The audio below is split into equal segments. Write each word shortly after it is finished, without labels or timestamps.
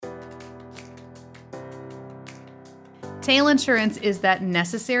Tail insurance is that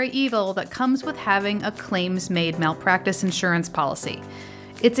necessary evil that comes with having a claims-made malpractice insurance policy.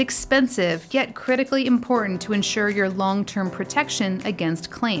 It's expensive, yet critically important to ensure your long-term protection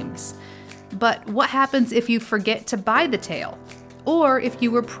against claims. But what happens if you forget to buy the tail? Or if you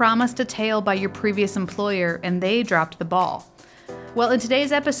were promised a tail by your previous employer and they dropped the ball? Well, in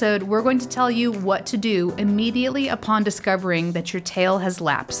today's episode, we're going to tell you what to do immediately upon discovering that your tail has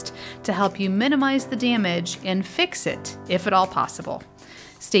lapsed to help you minimize the damage and fix it, if at all possible.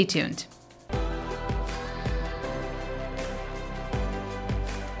 Stay tuned.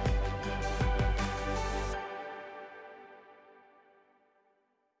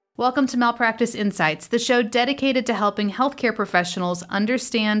 Welcome to Malpractice Insights, the show dedicated to helping healthcare professionals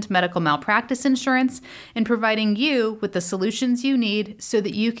understand medical malpractice insurance and providing you with the solutions you need so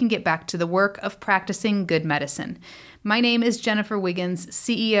that you can get back to the work of practicing good medicine. My name is Jennifer Wiggins,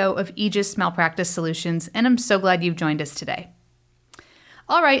 CEO of Aegis Malpractice Solutions, and I'm so glad you've joined us today.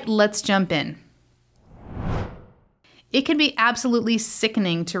 All right, let's jump in. It can be absolutely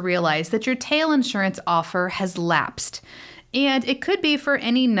sickening to realize that your tail insurance offer has lapsed. And it could be for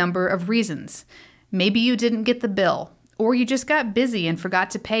any number of reasons. Maybe you didn't get the bill, or you just got busy and forgot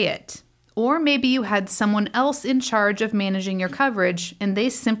to pay it. Or maybe you had someone else in charge of managing your coverage and they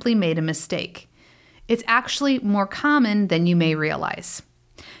simply made a mistake. It's actually more common than you may realize.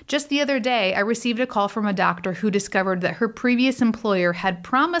 Just the other day, I received a call from a doctor who discovered that her previous employer had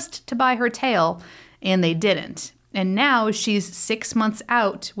promised to buy her tail, and they didn't. And now she's 6 months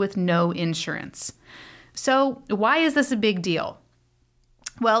out with no insurance. So why is this a big deal?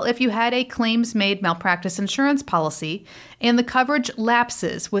 Well, if you had a claims-made malpractice insurance policy and the coverage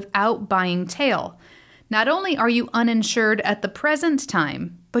lapses without buying tail, not only are you uninsured at the present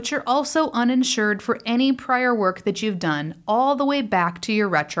time, but you're also uninsured for any prior work that you've done all the way back to your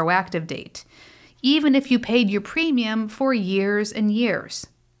retroactive date, even if you paid your premium for years and years.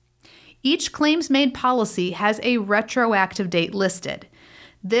 Each claims-made policy has a retroactive date listed.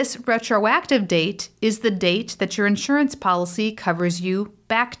 This retroactive date is the date that your insurance policy covers you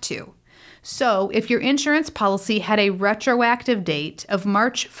back to. So if your insurance policy had a retroactive date of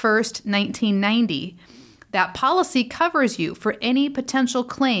March 1st, 1990, that policy covers you for any potential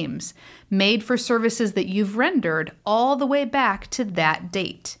claims made for services that you've rendered all the way back to that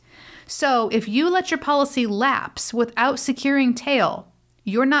date. So if you let your policy lapse without securing tail,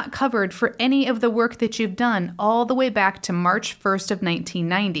 you're not covered for any of the work that you've done all the way back to March 1st of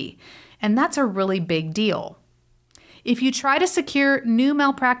 1990, and that's a really big deal. If you try to secure new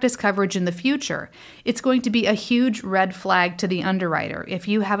malpractice coverage in the future, it's going to be a huge red flag to the underwriter if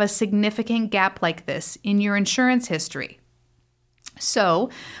you have a significant gap like this in your insurance history. So,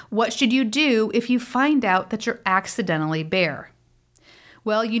 what should you do if you find out that you're accidentally bare?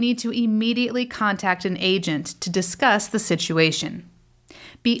 Well, you need to immediately contact an agent to discuss the situation.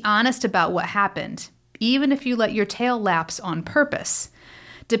 Be honest about what happened, even if you let your tail lapse on purpose.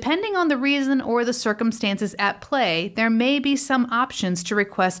 Depending on the reason or the circumstances at play, there may be some options to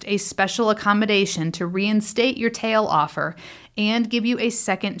request a special accommodation to reinstate your tail offer and give you a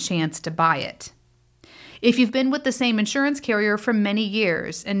second chance to buy it. If you've been with the same insurance carrier for many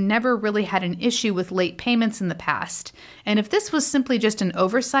years and never really had an issue with late payments in the past, and if this was simply just an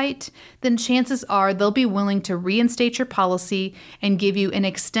oversight, then chances are they'll be willing to reinstate your policy and give you an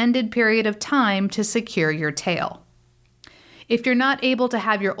extended period of time to secure your tail. If you're not able to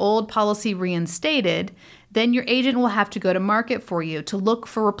have your old policy reinstated, then your agent will have to go to market for you to look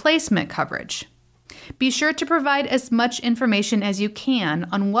for replacement coverage. Be sure to provide as much information as you can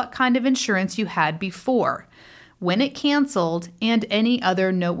on what kind of insurance you had before, when it canceled, and any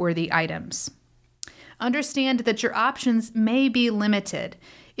other noteworthy items. Understand that your options may be limited.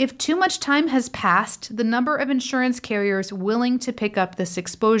 If too much time has passed, the number of insurance carriers willing to pick up this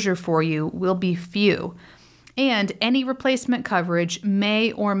exposure for you will be few, and any replacement coverage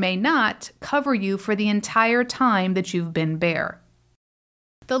may or may not cover you for the entire time that you've been bare.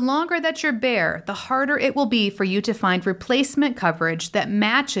 The longer that you're bare, the harder it will be for you to find replacement coverage that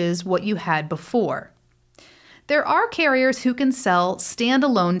matches what you had before. There are carriers who can sell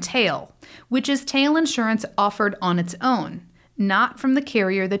standalone tail, which is tail insurance offered on its own, not from the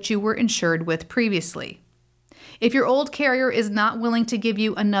carrier that you were insured with previously. If your old carrier is not willing to give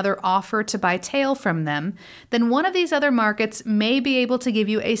you another offer to buy tail from them, then one of these other markets may be able to give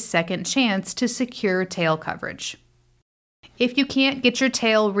you a second chance to secure tail coverage. If you can't get your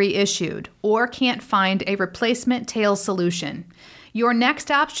tail reissued or can't find a replacement tail solution, your next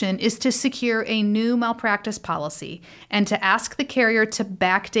option is to secure a new malpractice policy and to ask the carrier to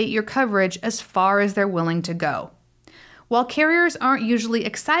backdate your coverage as far as they're willing to go. While carriers aren't usually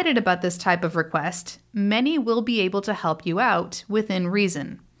excited about this type of request, many will be able to help you out within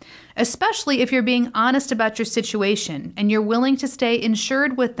reason, especially if you're being honest about your situation and you're willing to stay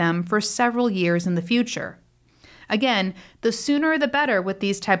insured with them for several years in the future. Again, the sooner the better with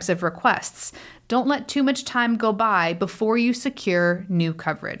these types of requests. Don't let too much time go by before you secure new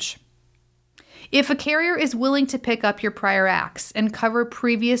coverage. If a carrier is willing to pick up your prior acts and cover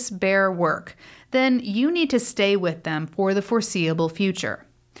previous bear work, then you need to stay with them for the foreseeable future.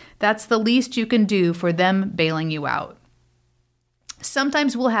 That's the least you can do for them bailing you out.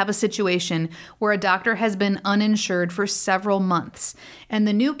 Sometimes we'll have a situation where a doctor has been uninsured for several months, and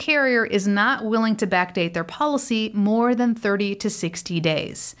the new carrier is not willing to backdate their policy more than 30 to 60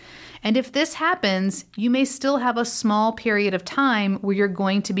 days. And if this happens, you may still have a small period of time where you're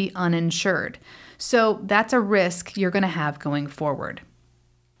going to be uninsured. So that's a risk you're going to have going forward.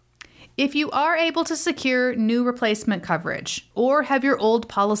 If you are able to secure new replacement coverage or have your old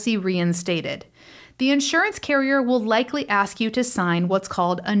policy reinstated, the insurance carrier will likely ask you to sign what's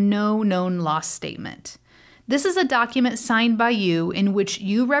called a no known loss statement. This is a document signed by you in which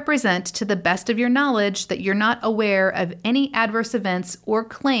you represent to the best of your knowledge that you're not aware of any adverse events or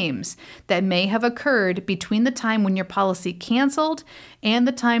claims that may have occurred between the time when your policy canceled and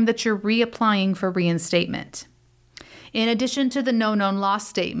the time that you're reapplying for reinstatement. In addition to the no known loss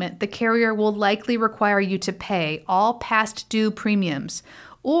statement, the carrier will likely require you to pay all past due premiums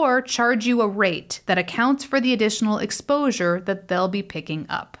or charge you a rate that accounts for the additional exposure that they'll be picking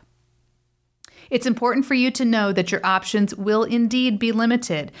up. It's important for you to know that your options will indeed be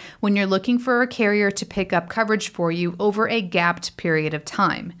limited when you're looking for a carrier to pick up coverage for you over a gapped period of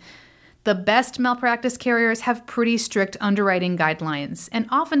time. The best malpractice carriers have pretty strict underwriting guidelines, and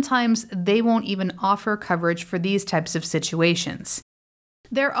oftentimes they won't even offer coverage for these types of situations.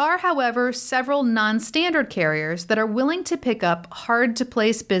 There are, however, several non-standard carriers that are willing to pick up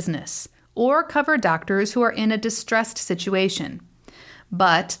hard-to-place business or cover doctors who are in a distressed situation.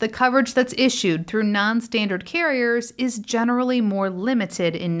 But the coverage that's issued through non-standard carriers is generally more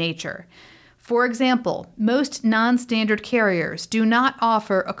limited in nature. For example, most non-standard carriers do not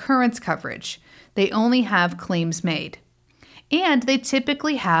offer occurrence coverage. They only have claims made. And they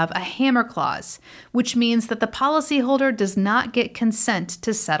typically have a hammer clause, which means that the policyholder does not get consent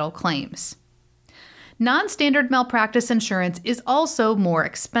to settle claims. Non-standard malpractice insurance is also more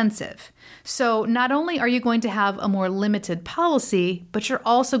expensive. So not only are you going to have a more limited policy, but you're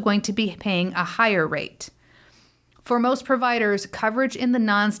also going to be paying a higher rate. For most providers, coverage in the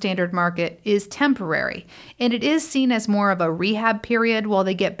non-standard market is temporary, and it is seen as more of a rehab period while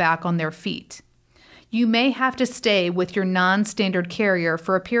they get back on their feet. You may have to stay with your non-standard carrier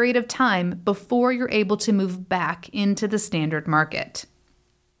for a period of time before you're able to move back into the standard market.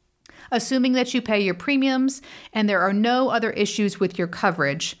 Assuming that you pay your premiums and there are no other issues with your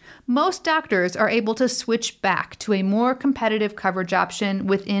coverage, most doctors are able to switch back to a more competitive coverage option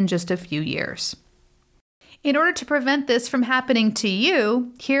within just a few years. In order to prevent this from happening to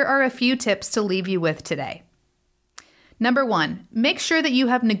you, here are a few tips to leave you with today. Number 1, make sure that you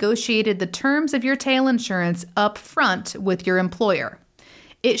have negotiated the terms of your tail insurance up front with your employer.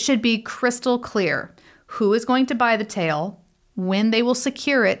 It should be crystal clear who is going to buy the tail, when they will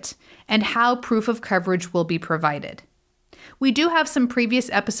secure it, and how proof of coverage will be provided. We do have some previous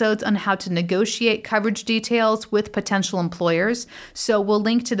episodes on how to negotiate coverage details with potential employers, so we'll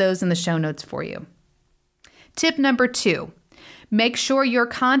link to those in the show notes for you. Tip number 2, make sure your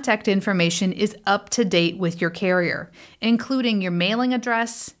contact information is up to date with your carrier, including your mailing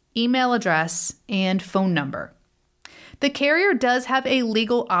address, email address, and phone number. The carrier does have a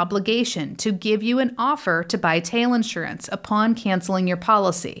legal obligation to give you an offer to buy tail insurance upon canceling your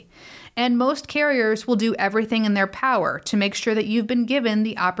policy, and most carriers will do everything in their power to make sure that you've been given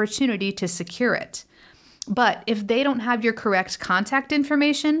the opportunity to secure it. But if they don't have your correct contact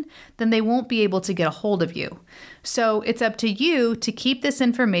information, then they won't be able to get a hold of you. So it's up to you to keep this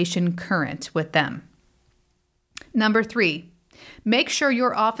information current with them. Number 3, make sure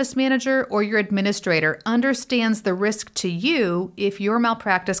your office manager or your administrator understands the risk to you if your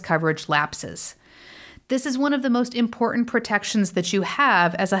malpractice coverage lapses. This is one of the most important protections that you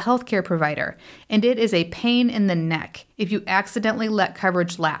have as a healthcare provider, and it is a pain in the neck if you accidentally let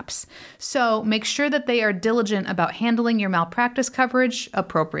coverage lapse. So make sure that they are diligent about handling your malpractice coverage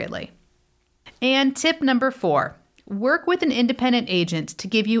appropriately. And tip number 4, work with an independent agent to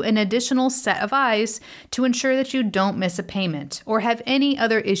give you an additional set of eyes to ensure that you don't miss a payment or have any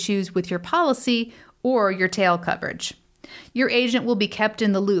other issues with your policy or your tail coverage. Your agent will be kept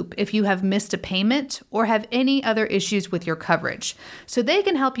in the loop if you have missed a payment or have any other issues with your coverage, so they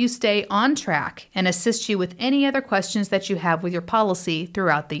can help you stay on track and assist you with any other questions that you have with your policy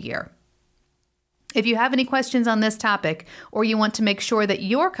throughout the year. If you have any questions on this topic or you want to make sure that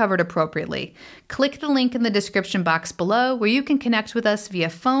you're covered appropriately, click the link in the description box below where you can connect with us via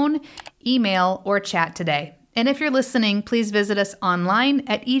phone, email, or chat today. And if you're listening, please visit us online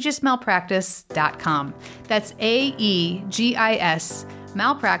at aegismalpractice.com. That's AEGIS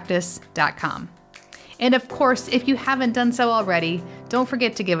malpractice.com. And of course, if you haven't done so already, don't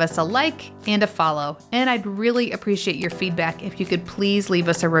forget to give us a like and a follow. And I'd really appreciate your feedback if you could please leave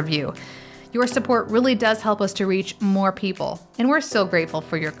us a review. Your support really does help us to reach more people, and we're so grateful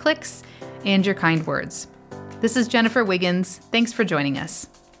for your clicks and your kind words. This is Jennifer Wiggins. Thanks for joining us.